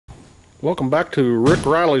Welcome back to Rick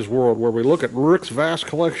Riley's World, where we look at Rick's vast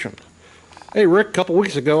collection. Hey, Rick, a couple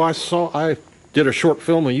weeks ago I did a short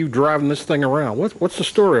film of you driving this thing around. What's the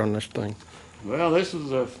story on this thing? Well, this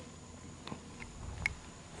is it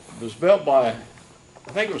was built by,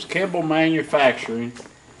 I think it was Kimball Manufacturing.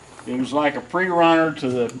 It was like a pre-runner to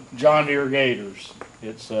the John Deere Gators.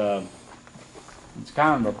 It's kind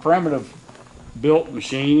of a primitive built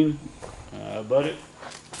machine, but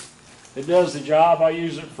it does the job. I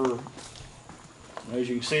use it for, as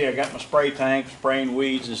you can see, I got my spray tank, spraying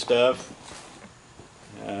weeds and stuff.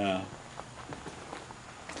 I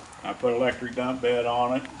put electric dump bed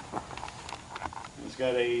on it. It's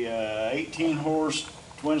got a 18 horse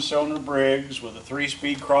twin cylinder Briggs with a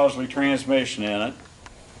 3-speed Crosley transmission in it.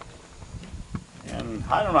 And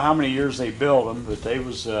I don't know how many years they built them, but they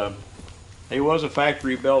was a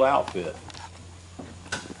factory built outfit.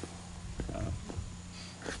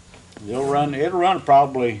 It'll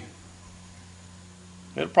probably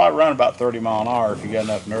run about 30 mile an hour if you got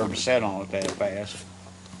enough nerve to set on it that fast.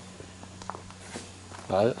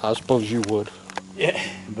 I suppose you would. Yeah,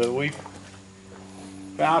 but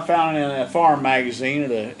I found it in a farm magazine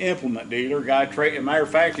at an implement dealer. Matter of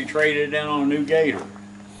fact, he traded it in on a new Gator,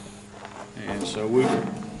 and so we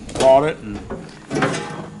bought it, and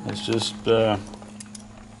it's just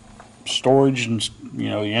storage and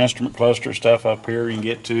the instrument cluster stuff up here you can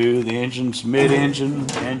get to. The engine's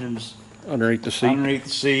engine's Underneath the seat. Underneath the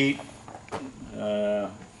seat.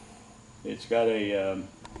 It's got a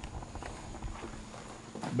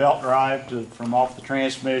belt drive from off the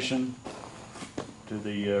transmission to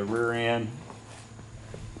the rear end.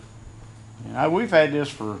 And I used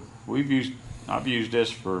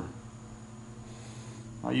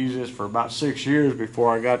this for about 6 years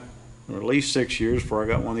before I got, or at least 6 years before I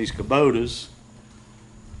got one of these Kubotas.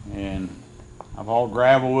 And I've hauled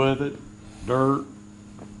gravel with it, dirt,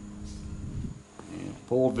 and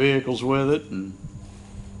pulled vehicles with it, and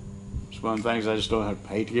it's one of the things I just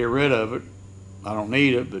hate to get rid of it. I don't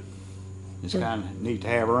need it, but it's kind of neat to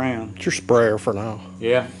have around. It's your sprayer for now.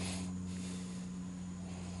 Yeah.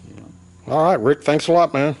 All right, Rick, thanks a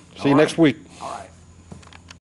lot, man. See you next week. All right.